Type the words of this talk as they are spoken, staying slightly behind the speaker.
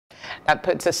That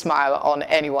puts a smile on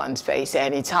anyone's face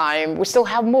anytime. We still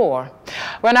have more.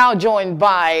 We're now joined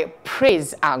by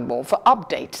Praise Agbo for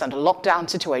updates on the lockdown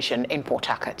situation in Port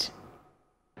Harcourt.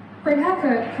 Port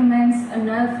Harcourt commenced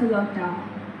another full lockdown.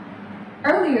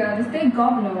 Earlier, the state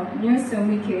governor, Nelson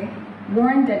Wike,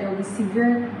 warned that there will be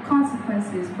severe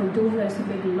consequences for those that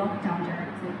disobey the lockdown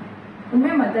directive.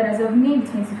 Remember that as of May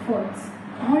 24th,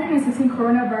 116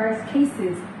 coronavirus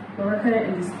cases were recorded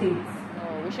in the state.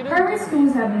 Private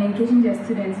schools have been engaging their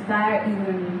students via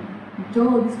e-learning,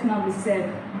 though this cannot be said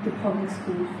of the public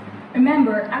schools.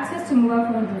 Remember, access to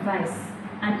mobile phone device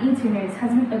and internet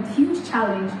has been a huge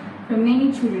challenge for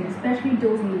many children, especially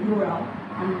those in the rural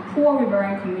and poor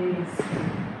riverine communities.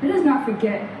 Let us not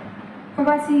forget,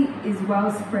 poverty is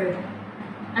well spread,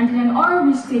 and in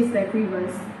oil-rich states like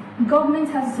Rivers, government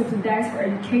has to subsidize for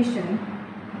education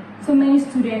so many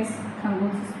students can go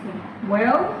to school.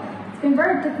 Well, it's been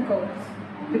very difficult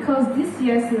because this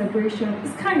year's celebration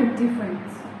is kind of different.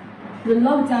 The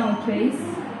lockdown in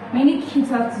place, many kids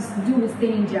have to do with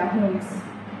staying in their homes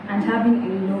and having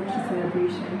a low-key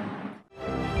celebration.